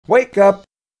Wake up,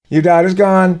 your daughter's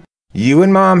gone. You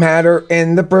and mom had her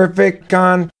in the perfect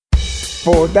con.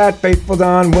 For that fateful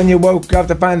dawn when you woke up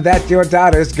to find that your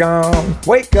daughter's gone.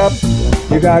 Wake up,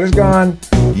 your daughter's gone.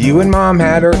 You and mom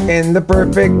had her in the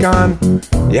perfect con.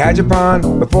 You had your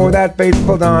pawn before that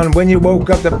fateful dawn when you woke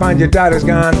up to find your daughter's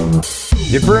gone.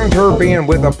 You pruned her being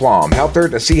with aplomb, helped her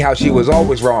to see how she was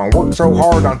always wrong. Worked so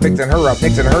hard on fixing her up,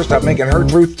 mixing her stuff, making her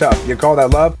truth tough. You call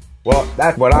that love? Well,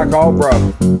 that's what I call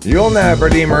rough. You'll never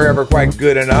deem her ever quite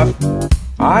good enough.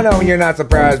 I know you're not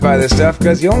surprised by this stuff,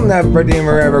 cause you'll never deem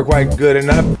her ever quite good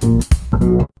enough.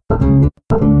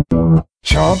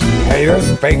 Chumps,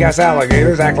 haters, fake-ass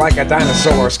alligators, act like a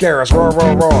dinosaur, scare us, roar,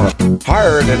 roar, roar.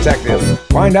 Hire a detective,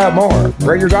 find out more.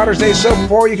 Pray your daughter stays so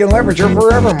poor you can leverage her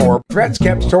forevermore. Threats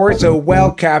kept Torri so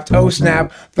well capped, oh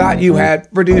snap. Thought you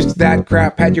had produced that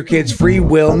crap, had your kids' free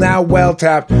will, now well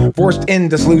tapped. Forced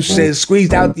into sluices,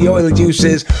 squeezed out the oily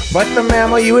juices. But the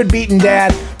mammal you had beaten,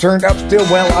 dad, turned up still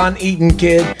well uneaten,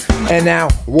 kid. And now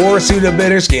wore a suit of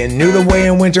bitter skin, knew the way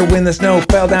in winter when the snow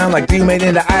fell down like dew made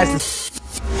into ice.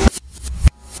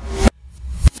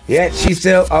 Yet she's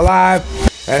still alive,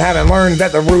 and having learned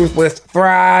that the ruthless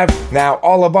thrive. Now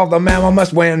all above the mammal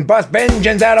must win, bust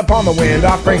vengeance out upon the wind.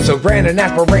 Offering so grand an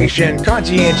aspiration,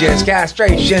 conscientious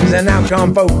castrations, an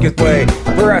outcome-focused way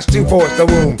for us to force the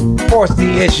womb, force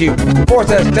the issue, force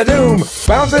us to doom.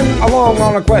 Bouncing along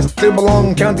on a quest to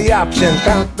belong, count the options,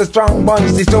 count the strong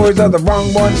ones, these stories are the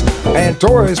wrong ones. And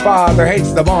Torri's father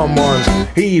hates the bomb ones.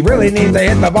 He really needs to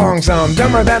hit the bong some.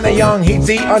 Dumber than the young, he'd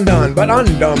see undone, but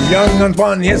undumb, young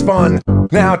unspun his fun.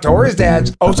 Now Torri's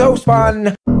dad's oh so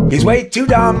spun. He's way too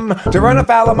dumb to run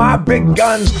afoul of my big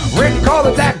guns. Rick, call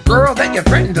it that girl that you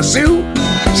threatened to sue.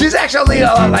 She's actually a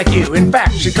lot like you. In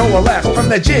fact, she coalesced from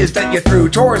the jizz that you threw.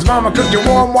 Torri's mama cooked your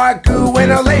warm white goo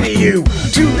and a lady you.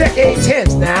 2 decades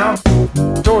hence now,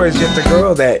 Torri's just a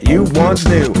girl that you once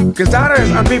knew. Cause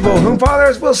daughters are people whom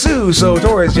fathers will sue. So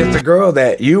Torri's just a girl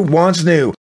that you once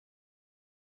knew.